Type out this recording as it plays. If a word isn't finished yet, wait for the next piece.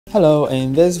Hello,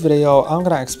 in this video I'm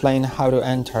gonna explain how to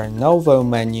enter NOVO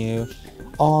menu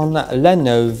on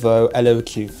Lenovo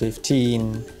LOQ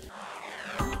 15.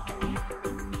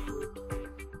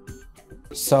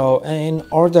 So in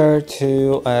order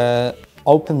to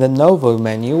open the NOVO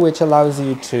menu, which allows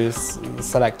you to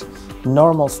select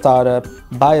normal startup,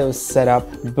 BIOS setup,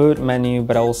 boot menu,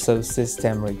 but also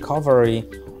system recovery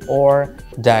or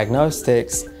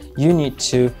diagnostics, you need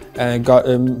to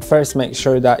first make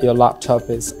sure that your laptop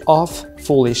is off,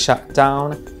 fully shut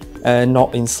down,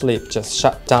 not in sleep, just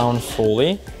shut down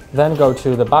fully. Then go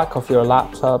to the back of your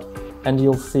laptop and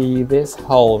you'll see this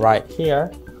hole right here,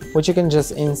 which you can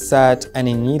just insert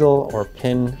any needle or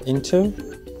pin into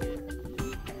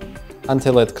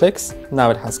until it clicks.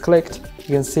 Now it has clicked.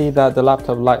 You can see that the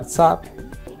laptop lights up,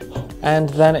 and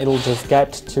then it'll just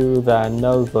get to the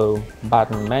NOVO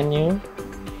button menu,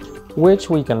 which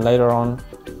we can later on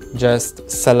just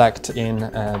select in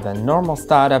the normal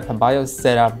startup, BIOS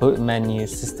setup, boot menu,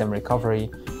 system recovery,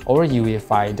 or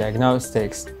UEFI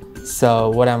diagnostics. So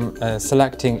what I'm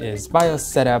selecting is BIOS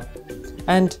setup,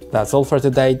 and that's all for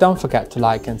today. Don't forget to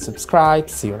like and subscribe.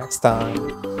 See you next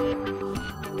time.